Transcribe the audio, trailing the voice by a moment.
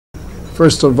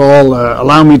First of all,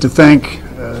 allow me to thank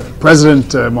President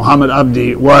Maxamed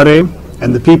Cabdi Waare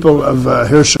and the people of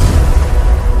hirshabeele.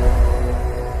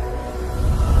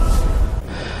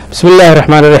 Bismillahir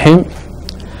Rahmanir Rahim.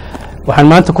 Waxaan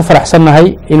maanta ku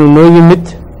faraxsanahay inuu noo yimid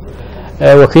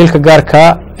wakiilka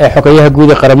gaarka ee xogayaha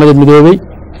guud ee qaramada midoobay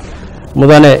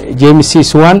mudane James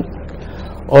Swan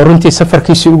oo runtii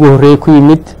safarkiisa ugu horeeyay ku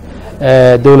yimid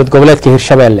dawlad goboleedka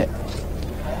hirshabeele.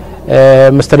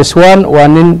 Mr. Swan waa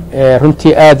nin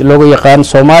runtii aad looga yaqaan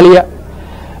Soomaaliya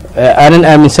aanan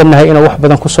aaminsanahay inuu wax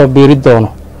badan ku soo biiri doono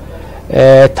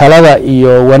talada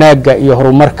iyo wanaaga iyo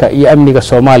horumarka iyo amniga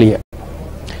Soomaaliya.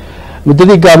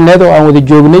 muddadii gaabneed oo aan wada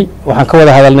joognay waxaan ka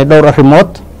wada hadalnay dhowr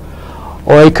arrimood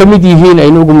oo ay ka mid yihiin ay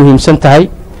ugu muhiimsan tahay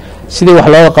sidii wax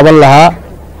looga qaban lahaa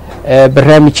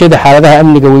barnaamijyada xaaladaha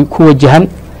amniga ku wajahan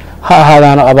ha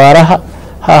ahaadaan abaaraha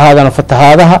ha ahaadaan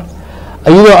fatahaadaha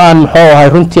ayadoo aan muxuu ahay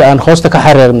runtii aan hoosta ka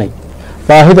xareernay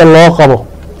baahida loo qabo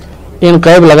in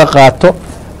qayb laga qaato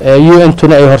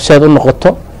UN-tuna ay horseed u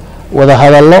noqoto wada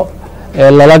hadallo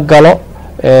lala galo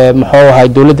muxuu ahay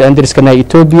dawladda Andriskana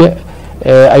Ethiopia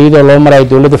ayadoo loo maray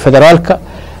dawladda federaalka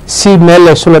si meel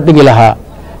la isula dhigi lahaa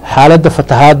xaaladda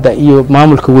fatahaadda iyo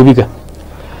maamulka webiga.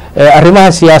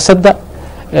 arrimaha siyaasadda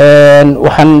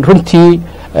waxaan runtii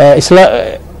isla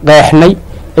qeexnay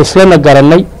islana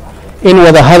garanay in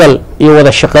wada hadal iyo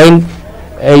wada shaqayn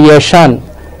ay yeeshaan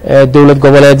dawlad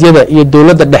goboleedyada iyo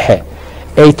dawladda dhexe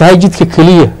ay tahay jidka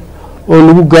kaliya oo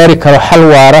lagu gaari karo xal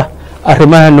waara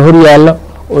arrimaha hor yaalla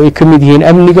oo ay ka mid yihiin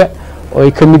amniga oo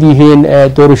ay ka mid yihiin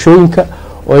doorashooyinka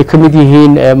oo ay ka mid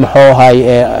yihiin muxuu ahay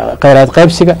qaranad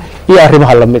qaybsiga iyo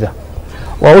arrimaha lamida.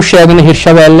 waa u sheegnay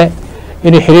hirshabeele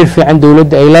in xiriir fiican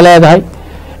dawladda ay la leedahay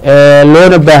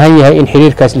loona baahan yahay in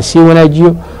xiriirkaas la sii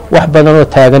wanaajiyo wax badan oo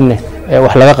taagan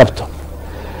wax laga qabto.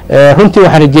 runtii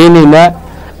waxaan rajaynaynaa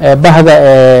bahda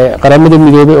qaramada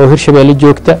midoobay oo hirshabeele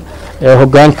joogta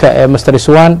hoggaanka Mr.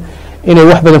 Swan inay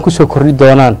wax badan ku soo kordhi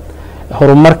doonaan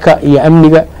horumarka iyo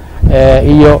amniga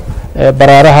iyo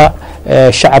baraaraha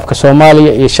shacabka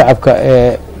Soomaaliya iyo shacabka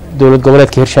dawlad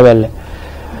goboleedka hirshabeele.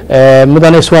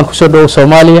 mudane Swan ku soo dhaw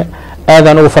Soomaaliya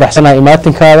aadan ugu faraxsanahay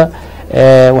imaatinkaada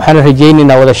waxaan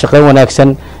rajaynaynaa wada shaqayn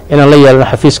wanaagsan inaan la yeelno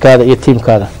xafiiskaada iyo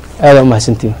tiimkaada. aadan u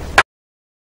mahadsantiin.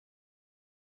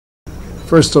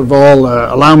 First of all,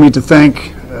 allow me to thank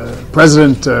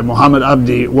President Maxamed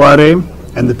Cabdi Waare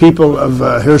and the people of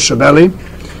hirshabeele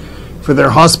for their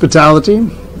hospitality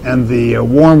and the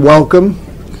warm welcome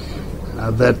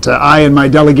that I and my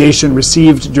delegation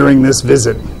received during this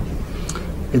visit.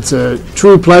 It's a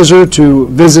true pleasure to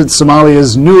visit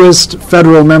Somalia's newest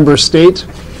federal member state,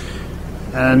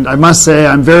 and I must say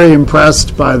I'm very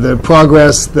impressed by the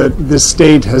progress that this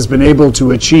state has been able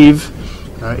to achieve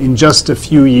in just a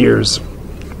few years.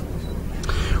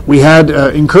 We had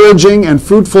encouraging and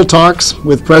fruitful talks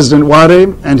with President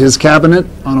Waare and his cabinet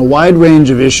on a wide range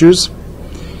of issues,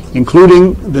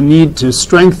 including the need to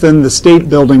strengthen the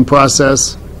state-building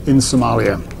process in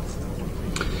Somalia.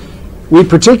 We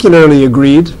particularly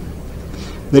agreed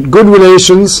that good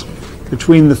relations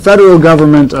between the federal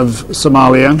government of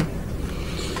Somalia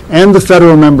and the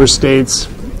federal member states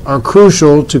are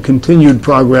crucial to continued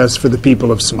progress for the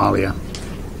people of Somalia.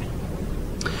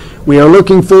 We are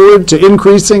looking forward to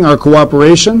increasing our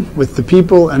cooperation with the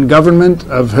people and government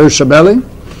of hirshabeele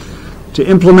to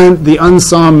implement the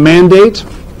UNSOM mandate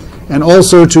and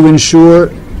also to ensure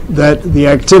that the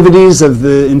activities of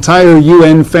the entire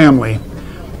UN family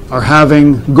are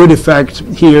having good effect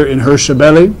here in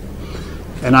hirshabeele.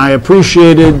 And I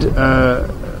appreciated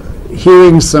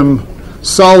hearing some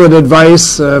solid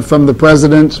advice from the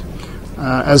President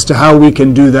as to how we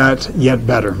can do that yet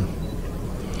better.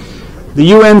 The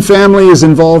UN family is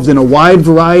involved in a wide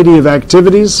variety of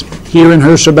activities here in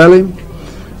hirshabeele,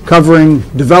 covering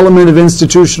development of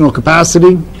institutional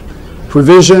capacity,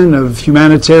 provision of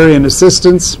humanitarian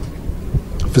assistance,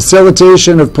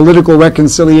 facilitation of political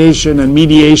reconciliation and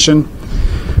mediation,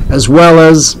 as well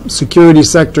as security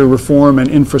sector reform and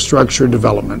infrastructure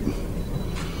development.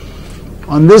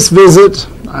 On this visit,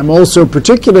 I'm also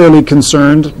particularly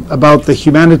concerned about the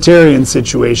humanitarian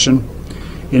situation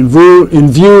in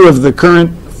view of the current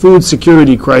food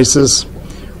security crisis,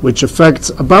 which affects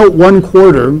about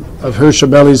 1/4 of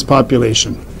hirshabeele's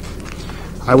population.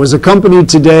 I was accompanied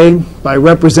today by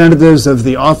representatives of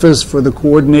the Office for the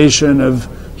Coordination of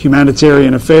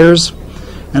Humanitarian Affairs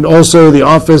and also the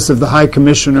Office of the High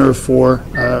Commissioner for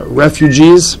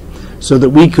Refugees, so that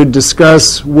we could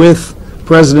discuss with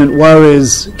President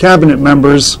Waare's cabinet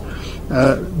members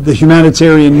the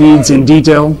humanitarian needs in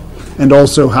detail and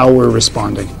also how we're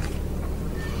responding.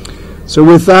 So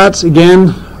with that,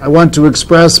 again, I want to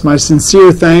express my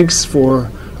sincere thanks for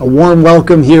a warm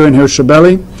welcome here in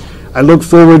Hirshabeele. I look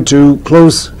forward to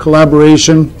close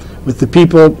collaboration with the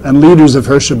people and leaders of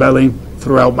Hirshabeele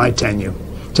throughout my tenure.